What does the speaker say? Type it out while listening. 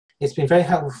it's been very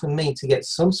helpful for me to get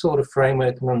some sort of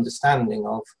framework and understanding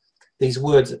of these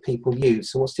words that people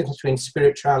use. So what's the difference between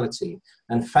spirituality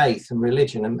and faith and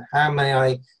religion, and how may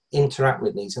I interact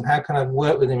with these, and how can I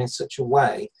work with them in such a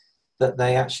way that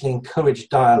they actually encourage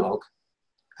dialogue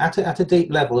at a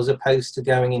deep level, as opposed to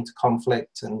going into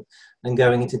conflict and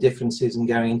going into differences and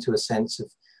going into a sense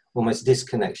of almost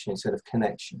disconnection instead of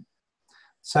connection.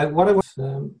 So what I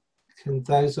want, can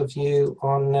those of you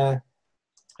on, I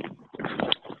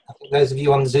think those of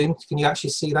you on Zoom, can you actually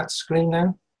see that screen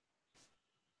now?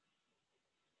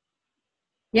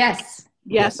 Yes.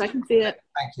 Yes, I can see it.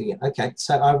 Thank you. Okay,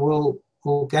 so I will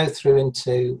go through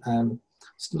into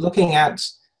looking at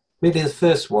really the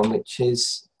first one, which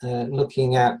is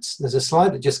looking at, there's a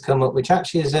slide that just come up, which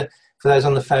actually is for those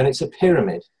on the phone, it's a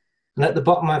pyramid. And at the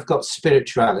bottom I've got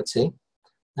spirituality,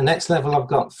 the next level I've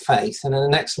got faith, and then the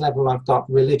next level I've got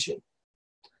religion.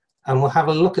 And we'll have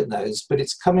a look at those, but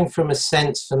it's coming from a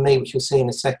sense for me, which you'll see in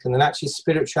a second, and actually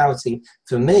spirituality,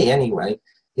 for me anyway,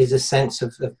 is a sense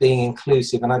of being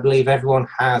inclusive, and I believe everyone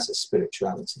has a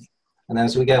spirituality. And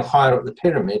as we go higher up the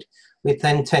pyramid, we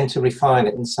then tend to refine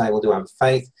it and say, well, do I have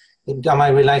faith? Am I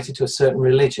related to a certain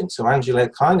religion? So Angelo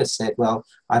kind of said, well,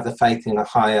 I have a faith in a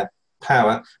higher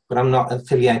power, but I'm not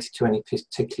affiliated to any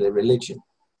particular religion.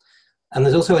 And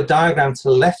there's also a diagram to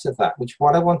the left of that, which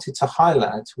what I wanted to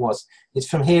highlight was, it's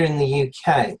from here in the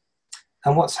UK.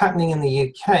 And what's happening in the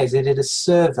UK is they did a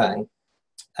survey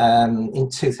in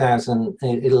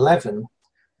 2011,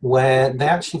 where they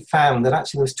actually found that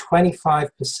actually there was 25%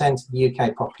 of the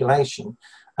UK population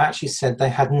actually said they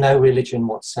had no religion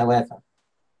whatsoever.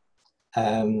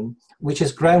 Which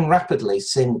has grown rapidly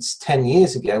since 10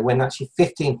 years ago, when actually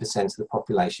 15% of the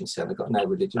population said they've got no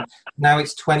religion. Now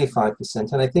it's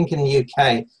 25%. And I think in the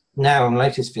UK, now in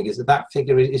latest figures, that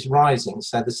figure is rising.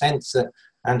 So the sense that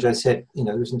Andrew said, you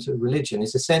know, there isn't a religion,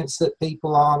 is a sense that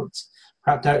people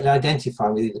perhaps don't identify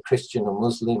with either Christian or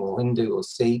Muslim or Hindu or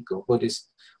Sikh or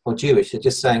Buddhist or Jewish. They're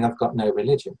just saying, I've got no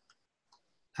religion.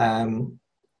 Now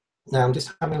I'm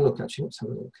just having a look, actually. Let's have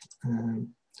a look.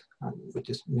 We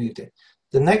just moved it.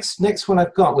 The next one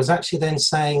I've got was actually then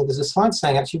saying, there's a slide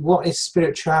saying actually, what is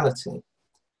spirituality?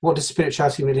 What does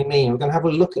spirituality really mean? We're going to have a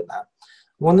look at that.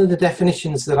 One of the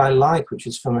definitions that I like, which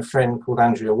is from a friend called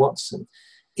Andrea Watson,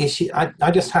 is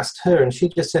I just asked her, and she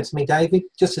just said to me, David,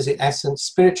 just as in essence,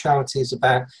 spirituality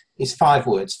is 5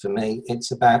 words for me.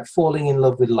 It's about falling in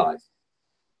love with life,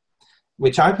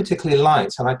 which I particularly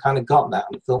liked, and I kind of got that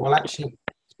and thought, well, actually,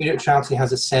 spirituality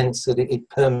has a sense that it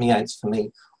permeates for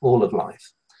me all of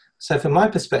life. So from my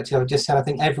perspective, I've just said, I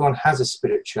think everyone has a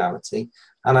spirituality,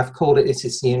 and I've called it, it's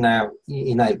this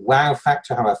wow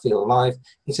factor, how I feel alive.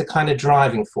 It's a kind of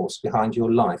driving force behind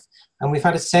your life. And we've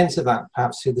had a sense of that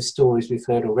perhaps through the stories we've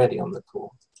heard already on the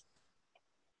call.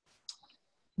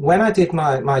 When I did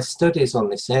my studies on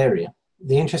this area,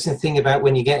 the interesting thing about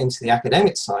when you get into the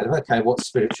academic side of, okay, what's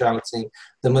spirituality?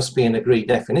 There must be an agreed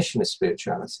definition of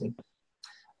spirituality.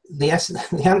 The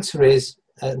answer is,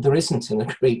 there isn't an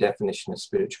agreed definition of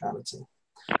spirituality.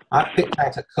 I've picked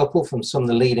out a couple from some of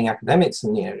the leading academics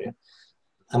in the area,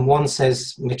 and one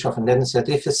says, Mitroff and Denton said,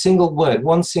 if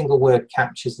one single word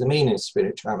captures the meaning of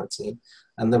spirituality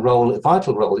and the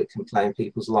vital role it can play in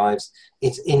people's lives,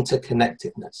 it's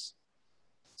interconnectedness.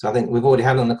 So I think we've already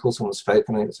had on the call, someone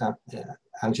spoken, it was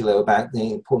Angelo, about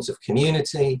the importance of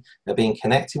community, of being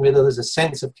connected with others, a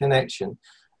sense of connection.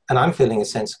 And I'm feeling a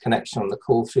sense of connection on the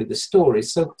call through the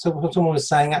stories. So someone was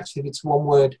saying, actually, if it's one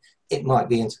word, it might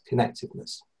be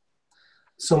interconnectedness.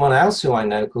 Someone else who I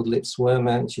know called Lip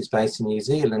Swermer, and she's based in New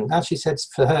Zealand, actually said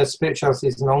for her, spirituality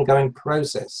is an ongoing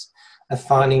process of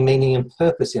finding meaning and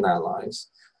purpose in our lives,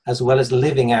 as well as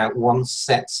living out one's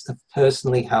sets of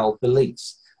personally held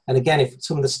beliefs. And again, if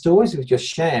some of the stories we've just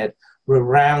shared were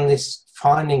around this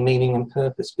finding meaning and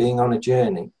purpose, being on a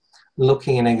journey,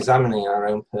 looking and examining our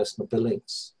own personal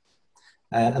beliefs.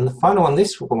 And the final one,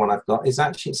 this one I've got, is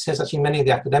actually, it says actually many of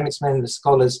the academics, many of the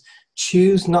scholars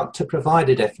choose not to provide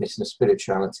a definition of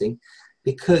spirituality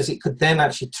because it could then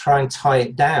actually try and tie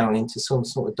it down into some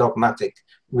sort of dogmatic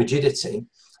rigidity.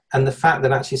 And the fact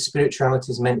that actually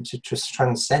spirituality is meant to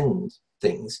transcend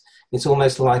things, it's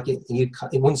almost like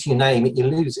once you name it, you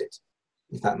lose it,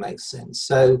 if that makes sense.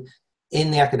 So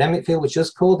in the academic field, which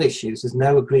is called issues, there's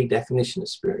no agreed definition of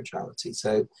spirituality.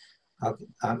 So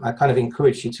I kind of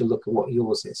encourage you to look at what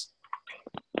yours is.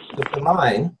 But for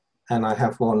mine, and I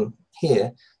have one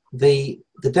here, the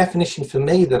definition for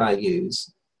me that I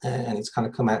use, and it's kind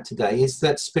of come out today, is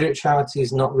that spirituality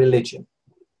is not religion.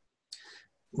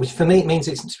 Which for me, it means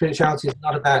spirituality is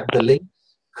not about beliefs,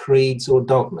 creeds, or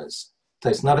dogmas. So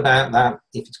it's not about that.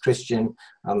 If it's Christian,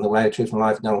 I'm the way, of truth, and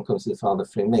life, no one comes to the Father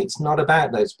through me. It's not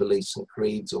about those beliefs and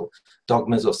creeds or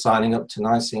dogmas or signing up to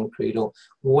Nicene Creed or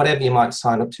whatever you might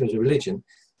sign up to as a religion.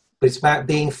 But it's about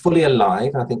being fully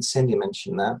alive. I think Cindy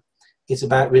mentioned that. It's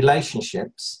about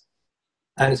relationships.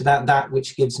 And it's about that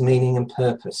which gives meaning and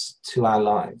purpose to our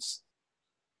lives.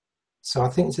 So I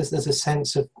think there's a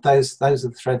sense of those are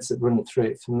the threads that run through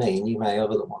it for me, and you may have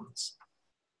other ones.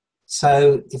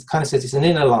 So it kind of says it's an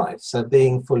inner life, so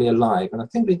being fully alive. And I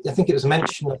think it was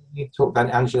mentioned, you talked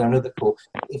about Angela and another call,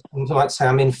 if you might say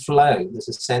I'm in flow, there's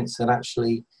a sense that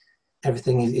actually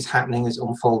everything is happening as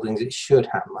unfolding as it should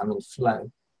happen. I'm in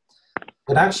flow.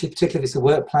 But actually, particularly if it's the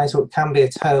workplace or it can be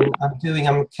at home,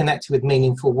 I'm connected with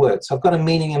meaningful work. So I've got a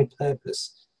meaning and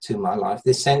purpose to my life,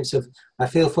 this sense of I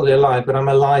feel fully alive, but I'm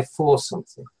alive for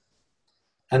something.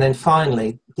 And then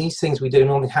finally, these things we do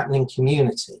normally happen in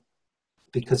community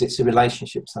because it's the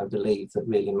relationships, I believe, that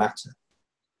really matter.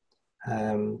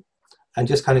 And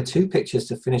just kind of two pictures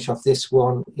to finish off this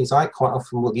one is I quite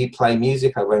often will play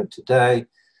music, I won't today,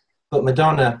 but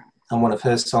Madonna and one of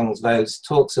her songs, Vows,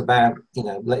 talks about,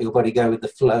 let your body go with the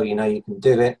flow, you can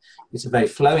do it. It's a very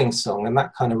flowing song, and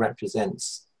that kind of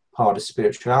represents part of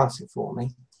spirituality for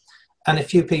me. And a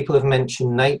few people have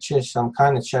mentioned nature, so I'm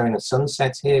kind of showing a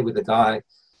sunset here with a guy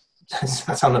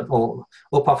sat on up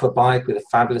off a bike with a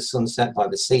fabulous sunset by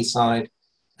the seaside,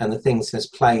 and the thing says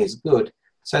play is good.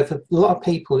 So for a lot of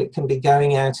people, it can be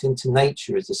going out into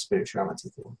nature as a spirituality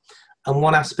thing. And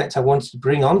one aspect I wanted to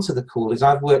bring onto the call is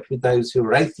I've worked with those who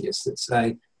are atheists that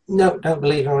say, no, don't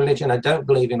believe in religion, I don't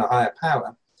believe in a higher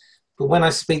power. But when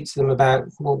I speak to them about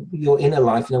your inner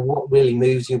life, what really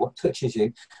moves you, what touches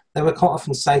you, they will quite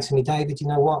often say to me, David, you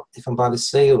know what, if I'm by the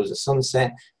sea or there's a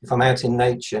sunset, if I'm out in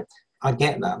nature, I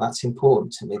get that, that's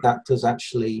important to me. That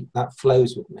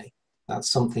flows with me.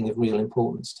 That's something of real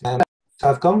importance to me. So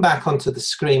I've gone back onto the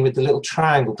screen with the little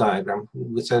triangle diagram,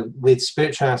 so with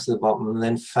spirituality at the bottom, and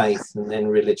then faith, and then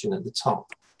religion at the top.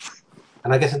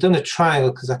 And I guess I've done a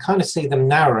triangle because I kind of see them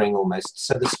narrowing almost.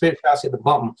 So the spirituality at the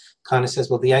bottom kind of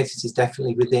says, well, the atheist is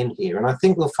definitely within here. And I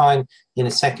think we'll find in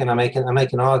a second I make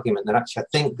an argument that actually I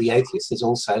think the atheist is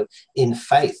also in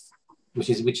faith, which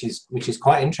is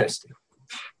quite interesting.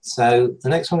 So the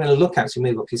next one I'm going to look at as we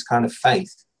move up is kind of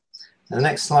faith. And the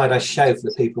next slide I show for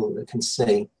the people that can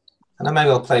see. And maybe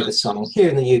I'll play the song. Here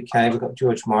in the UK, we've got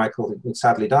George Michael, who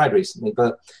sadly died recently,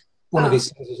 but one of his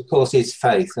songs, of course, is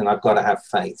faith, and I've got to have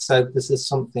faith. So there's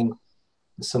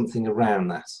something around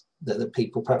that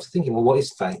people perhaps are thinking, well, what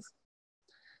is faith?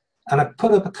 And I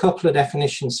put up a couple of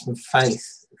definitions from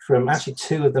faith, from actually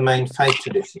two of the main faith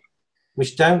traditions,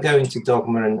 which don't go into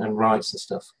dogma and rites and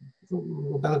stuff,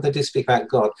 but they do speak about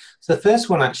God. So the first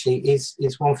one actually is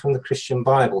one from the Christian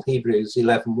Bible, Hebrews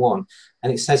 11:1,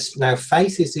 and it says, now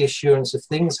faith is the assurance of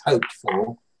things hoped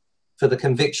for the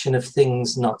conviction of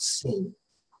things not seen.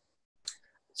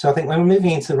 So I think when we're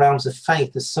moving into the realms of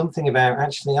faith, there's something about,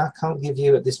 actually, I can't give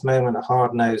you at this moment a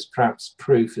hard-nosed, perhaps,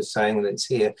 proof of saying that it's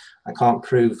here. I can't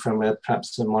prove from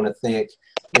perhaps a monotheic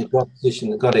God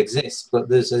position that God exists, but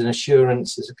there's an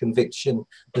assurance, there's a conviction,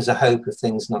 there's a hope of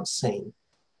things not seen.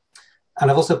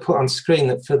 And I've also put on screen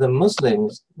that for the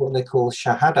Muslims, what they call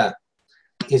shahada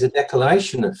is a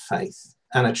declaration of faith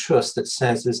and a trust that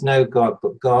says there's no God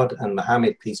but God, and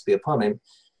Muhammad, peace be upon him,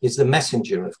 is the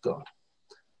messenger of God.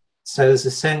 So there's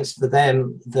a sense for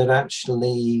them that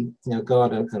actually,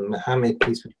 God and Muhammad,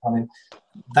 peace be upon him,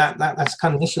 that's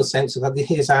kind of initial sense of that.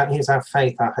 Here's our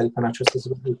faith, our hope, and our trust. Is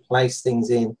we place things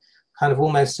in kind of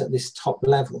almost at this top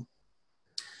level.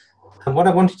 And what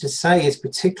I wanted to say is,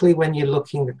 particularly when you're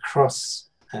looking across,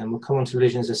 and we'll come on to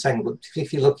religions in a second, but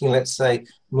if you're looking, let's say,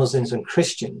 Muslims and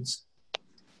Christians,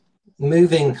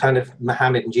 moving kind of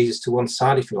Muhammad and Jesus to one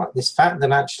side, if you like, this fact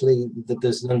that actually that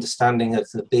there's an understanding of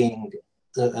there being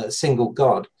a single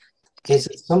God is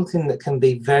something that can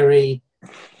be very,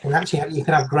 and actually you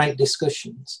can have great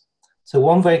discussions. So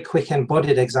one very quick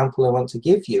embodied example I want to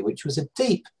give you, which was a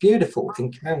deep, beautiful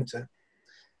encounter,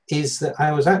 is that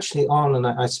I was actually on, and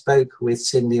I spoke with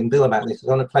Cindy and Bill about this, I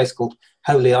was on a place called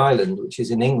Holy Island, which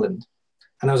is in England,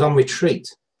 and I was on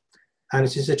retreat, and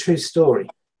it is a true story.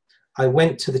 I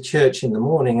went to the church in the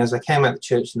morning. As I came out of the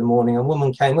church in the morning, a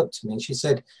woman came up to me and she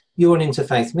said, "You're an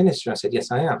interfaith minister?" I said, "Yes,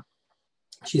 I am."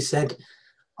 She said,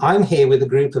 "I'm here with a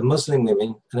group of Muslim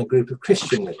women and a group of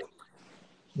Christian women.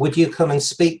 Would you come and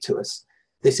speak to us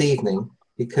this evening?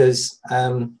 Because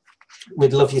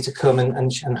we'd love you to come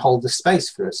and hold the space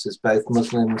for us as both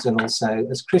Muslims and also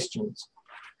as Christians."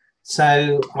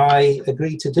 So I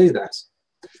agreed to do that.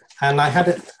 And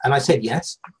I said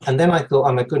yes. And then I thought,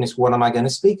 oh my goodness, what am I going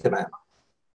to speak about?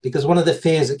 Because one of the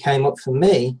fears that came up for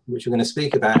me, which we're going to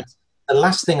speak about, the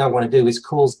last thing I want to do is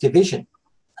cause division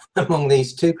among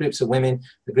these two groups of women,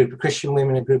 a group of Christian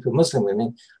women, a group of Muslim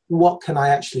women. What can I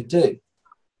actually do?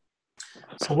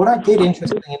 So what I did,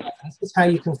 interestingly enough, and this is how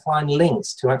you can find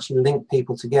links to actually link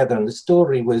people together, and the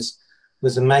story was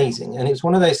amazing. And it was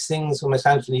one of those things, almost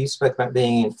Angela, you spoke about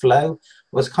being in flow.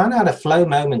 I was kind of at a flow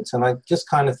moment, and I just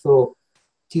kind of thought,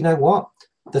 do you know what?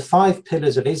 The 5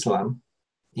 pillars of Islam,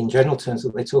 in general terms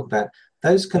that they talk about,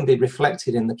 those can be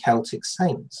reflected in the Celtic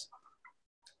saints.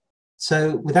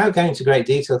 So without going into great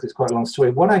detail, because it's quite a long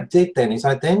story, what I did then is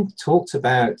I then talked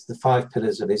about the 5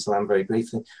 pillars of Islam very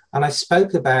briefly, and I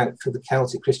spoke about, for the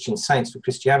Celtic Christian saints, for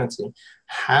Christianity,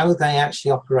 how they actually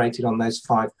operated on those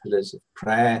 5 pillars of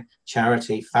prayer,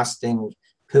 charity, fasting,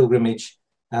 pilgrimage,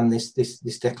 and this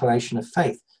declaration of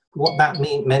faith. What that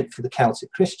meant for the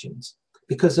Celtic Christians,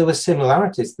 because there were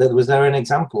similarities, there were their own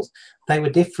examples. They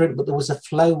were different, but there was a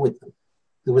flow with them.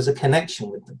 There was a connection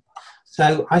with them.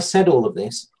 So I said all of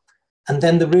this, and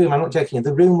then the room, I'm not joking,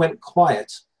 the room went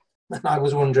quiet. And I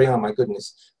was wondering, oh my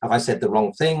goodness, have I said the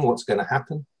wrong thing? What's going to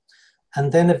happen?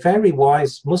 And then a very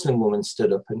wise Muslim woman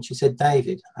stood up and she said,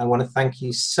 David, I want to thank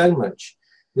you so much.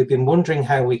 We've been wondering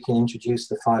how we can introduce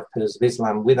the 5 pillars of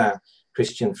Islam with our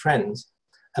Christian friends.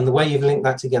 And the way you've linked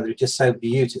that together is just so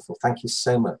beautiful. Thank you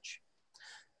so much.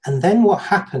 And then what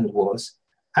happened was,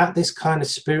 at this kind of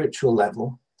spiritual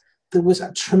level, there was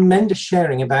a tremendous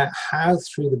sharing about how,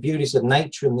 through the beauties of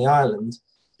nature and the island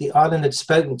had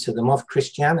spoken to them of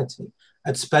Christianity,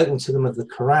 had spoken to them of the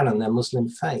Quran and their Muslim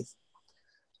faith.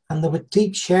 And there were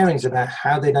deep sharings about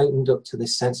how they'd opened up to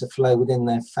this sense of flow within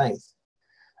their faith.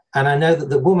 And I know that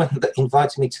the woman that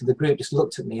invited me to the group just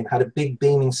looked at me and had a big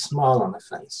beaming smile on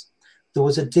her face. There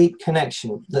was a deep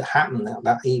connection that happened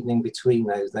that evening between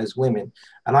those women.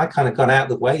 And I kind of got out of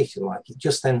the way, if you like. It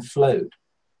just then flowed.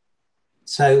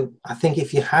 So I think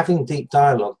if you're having deep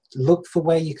dialogue, look for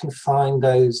where you can find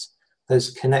those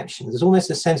connections. There's almost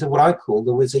a sense of what I call,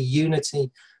 there was a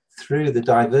unity through the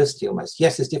diversity almost.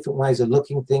 Yes, there's different ways of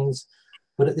looking things,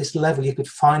 but at this level you could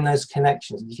find those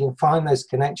connections. If you can find those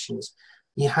connections,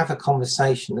 you have a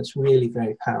conversation that's really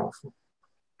very powerful.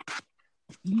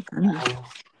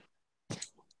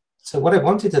 So what I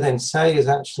wanted to then say is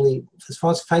actually, as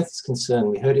far as faith is concerned,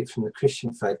 we heard it from the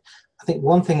Christian faith. I think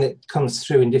one thing that comes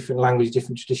through in different languages,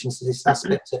 different traditions, is this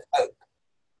aspect of hope.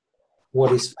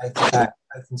 What is faith about?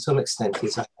 Faith, in some extent,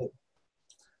 is a hope.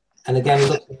 And again,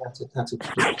 looking at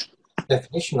a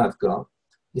definition I've got,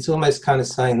 it's almost kind of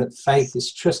saying that faith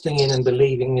is trusting in and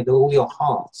believing with all your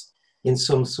heart in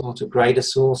some sort of greater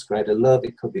source, greater love.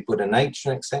 It could be Buddha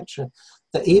nature, etc.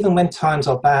 That even when times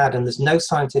are bad and there's no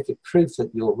scientific proof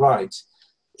that you're right,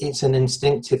 it's an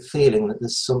instinctive feeling that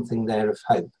there's something there of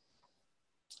hope.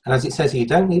 And as it says here, you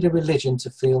don't need a religion to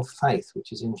feel faith,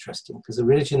 which is interesting, because the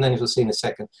religion, then as we'll see in a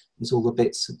second, is all the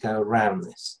bits that go around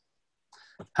this.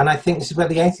 And I think this is where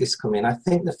the atheists come in. I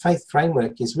think the faith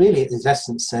framework is really, at its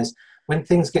essence, says,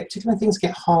 particularly when things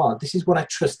get hard, this is what I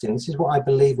trust in, this is what I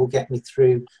believe will get me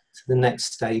through to the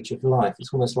next stage of life.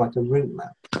 It's almost like a route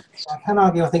map. So I can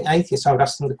argue, I think atheists, I would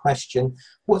ask them the question,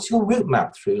 what's your route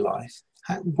map through life?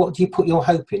 What do you put your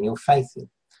hope in, your faith in?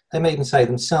 They may even say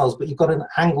themselves, but you've got an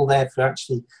angle there for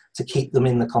actually to keep them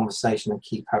in the conversation and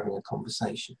keep having a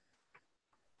conversation.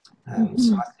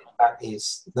 So I think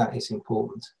that is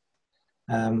important.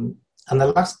 And the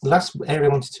last area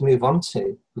I wanted to move on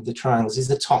to with the triangles is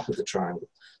the top of the triangle.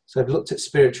 So I've looked at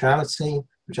spirituality,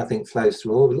 which I think flows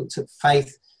through all. We looked at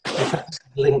faith, which is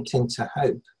linked into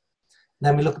hope. And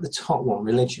then we look at the top one,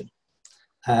 religion.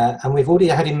 And we've already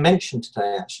had him mentioned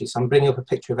today, actually. So I'm bringing up a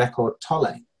picture of Eckhart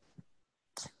Tolle.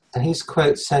 And his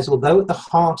quote says, although at the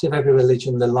heart of every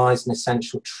religion there lies an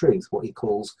essential truth, what he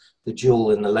calls the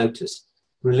jewel in the lotus,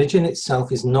 religion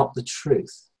itself is not the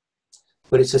truth,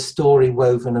 but it's a story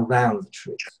woven around the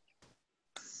truth,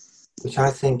 which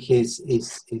I think is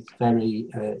very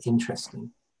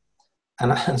interesting.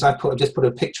 And as I just put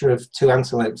a picture of 2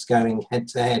 antelopes going head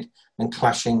to head and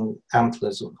clashing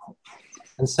antlers,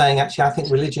 and saying, actually, I think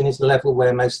religion is the level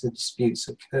where most of the disputes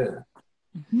occur.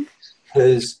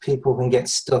 Because people can get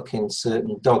stuck in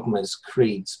certain dogmas,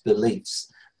 creeds, beliefs,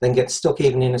 then get stuck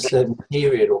even in a certain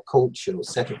period or culture or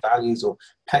set of values or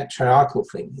patriarchal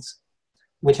things,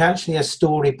 which actually a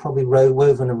story probably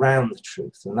woven around the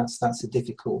truth. And that's a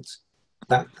difficult,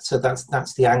 so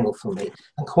that's the angle for me.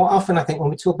 And quite often, I think when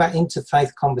we talk about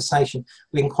interfaith conversation,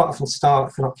 we can quite often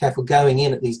start, if we're not careful, going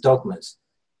in at these dogmas.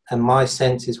 And my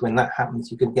sense is when that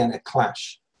happens, you can get a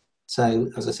clash. So,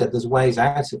 as I said, there's ways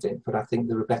out of it, but I think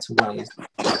there are better ways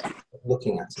of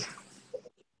looking at it.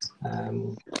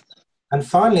 And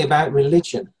finally, about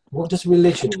religion. What does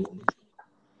religion mean?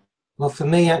 Well, for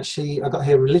me, actually, I got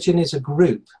here, religion is a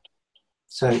group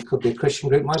So it could be a Christian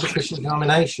group, might be a Christian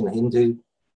denomination, a Hindu,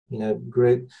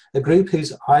 group, a group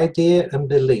whose idea and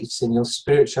beliefs in your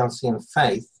spirituality and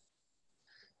faith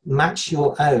match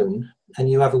your own, and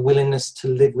you have a willingness to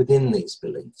live within these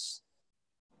beliefs.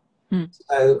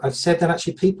 So I've said that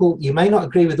actually people, you may not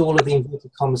agree with all of the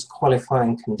inverted commas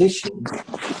qualifying conditions,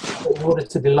 but in order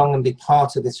to belong and be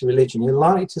part of this religion, you're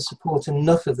likely to support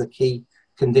enough of the key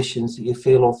conditions that you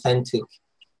feel authentic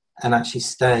and actually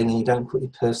staying, and you don't put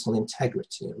your personal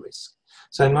integrity at risk.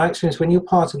 So in my experience, when you're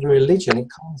part of a religion, it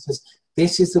kind of says,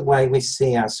 this is the way we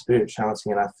see our spirituality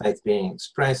and our faith being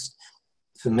expressed.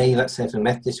 For me, let's say if a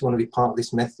Methodist, you want to be part of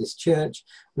this Methodist church,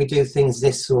 we do things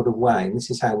this sort of way. And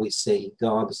this is how we see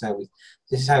God, this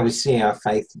is how we see our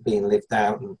faith being lived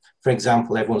out. And for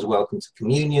example, everyone's welcome to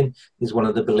communion is one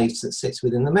of the beliefs that sits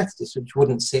within the Methodist, which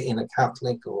wouldn't sit in a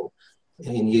Catholic or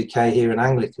in UK here, an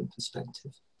Anglican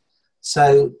perspective.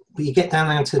 So, but you get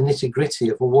down to the nitty-gritty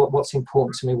of, well, what's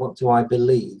important to me, what do I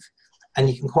believe? And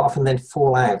you can quite often then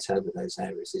fall out over those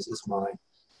areas,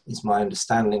 is my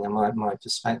understanding and my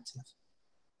perspective.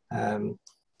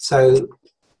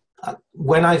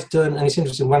 When I've done, and it's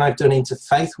interesting, when I've done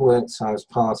interfaith work, so I was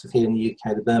part of here in the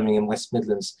UK, the Birmingham West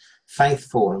Midlands Faith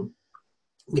Forum,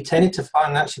 we tended to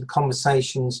find actually the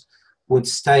conversations would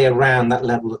stay around that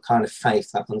level of kind of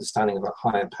faith, that understanding about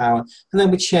higher power, and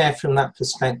then we'd share from that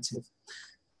perspective.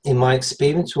 In my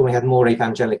experience, when we had more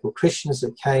evangelical Christians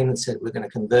that came and said, we're going to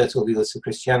convert all the others to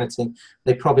Christianity,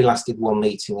 they probably lasted one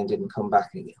meeting and didn't come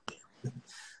back again.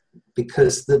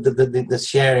 Because the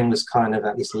sharing was kind of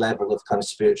at this level of kind of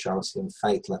spirituality and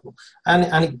faith level.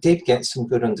 And it did get some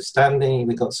good understanding.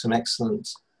 We got some excellent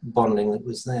bonding that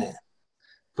was there.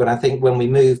 But I think when we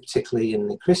move, particularly in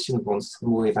the Christian ones, to the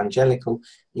more evangelical,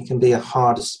 it can be a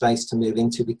harder space to move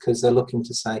into because they're looking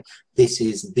to say, this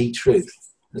is the truth,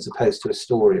 as opposed to a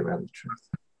story around the truth.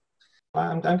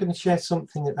 I'm going to share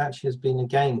something that actually has been a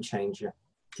game changer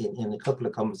in a couple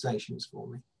of conversations for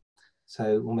me.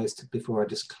 So almost before I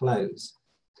just close.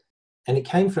 And it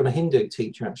came from a Hindu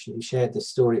teacher, actually, who shared this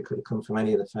story. It could have come from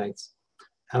any of the faiths.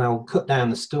 And I'll cut down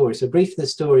the story. So briefly, the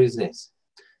story is this.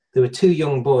 There were two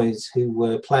young boys who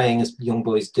were playing, as young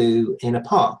boys do, in a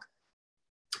park.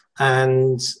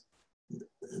 And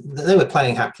they were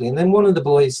playing happily. And then one of the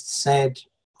boys said,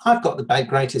 I've got the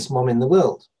greatest mom in the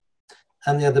world.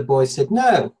 And the other boy said,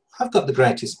 no, I've got the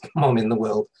greatest mom in the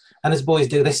world. And as boys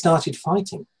do, they started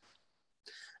fighting.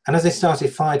 And as they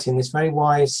started fighting, this very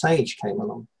wise sage came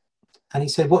along. And he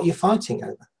said, what are you fighting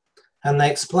over? And they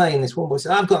explained, this one boy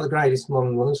said, I've got the greatest mom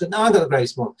in the world. He said, no, I've got the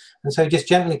greatest mom. And so he just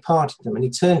gently parted them. And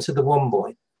he turned to the one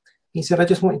boy. He said, I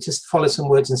just want you to follow some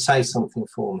words and say something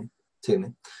to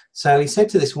me. So he said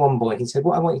to this one boy, he said,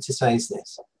 what I want you to say is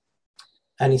this.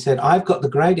 And he said, I've got the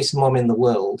greatest mom in the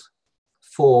world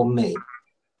for me.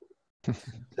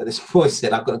 So this boy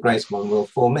said, I've got the greatest mom in the world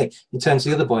for me. He turned to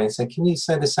the other boy and said, can you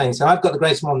say the same? So I've got the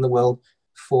greatest mom in the world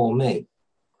for me.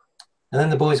 And then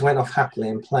the boys went off happily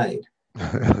and played.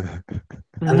 And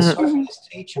the story of this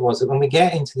teacher was that when we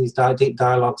get into these deep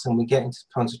dialogues and we get into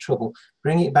kinds of trouble,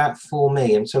 bring it back for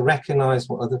me and to recognize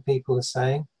what other people are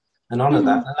saying and honor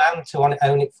that, and allow them to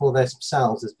own it for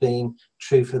themselves as being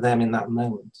true for them in that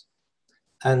moment.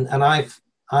 And I've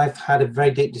had a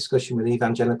very deep discussion with an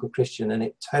evangelical Christian, and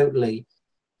it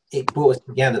brought us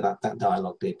together, that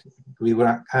dialogue did. We were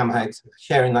at Hamhead,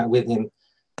 sharing that with him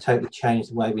totally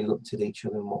changed the way we looked at each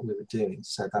other and what we were doing.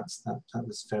 So that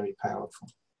was very powerful.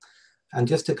 And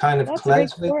just to kind of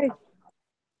close with,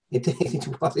 it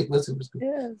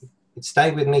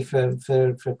stayed with me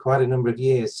for quite a number of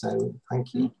years. So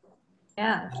thank you.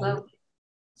 Yeah, well.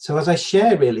 So as I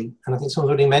share, really, and I think someone's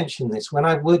already mentioned this, when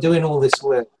I were doing all this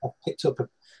work, I picked up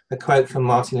a quote from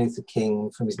Martin Luther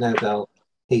King from his Nobel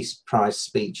Peace Prize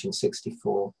speech in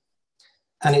 '64.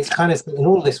 And it's kind of, in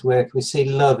all this work, we see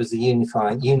love as a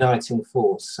uniting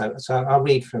force. So I'll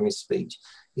read from his speech.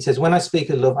 He says, when I speak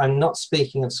of love, I'm not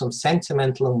speaking of some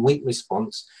sentimental and weak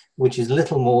response, which is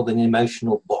little more than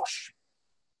emotional bosh.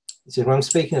 He says, when I'm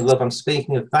speaking of love, I'm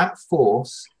speaking of that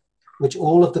force which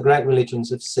all of the great religions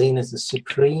have seen as the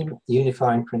supreme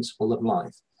unifying principle of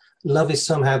life. Love is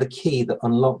somehow the key that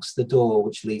unlocks the door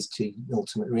which leads to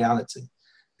ultimate reality.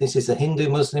 This is a Hindu,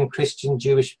 Muslim, Christian,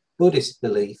 Jewish, Buddhist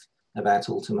belief about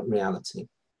ultimate reality.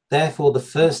 Therefore, the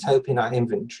first hope in our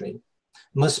inventory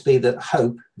must be the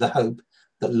hope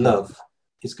that love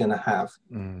is going to have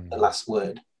the last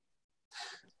word.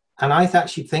 And I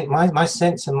actually think my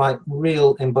sense and my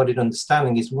real embodied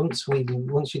understanding is once we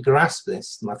grasp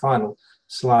this, my final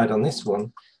slide on this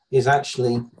one, is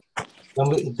actually,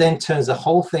 when it then turns the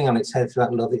whole thing on its head for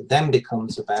that love, it then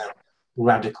becomes about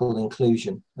radical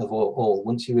inclusion of all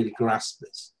once you really grasp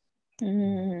this.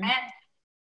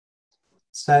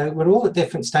 So we're all at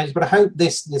different stages, but I hope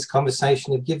this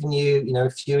conversation has given you, a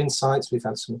few insights. We've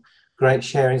had some great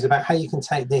sharings about how you can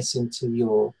take this into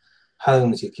your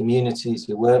homes, your communities,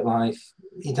 your work life,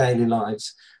 your daily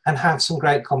lives, and have some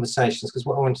great conversations. Because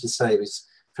what I wanted to say was,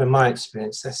 from my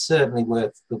experience, they're certainly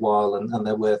worth the while, and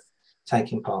they're worth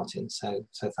taking part in. So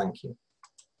thank you.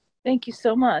 Thank you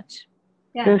so much.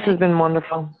 Yeah, This has been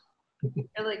wonderful.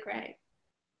 really great.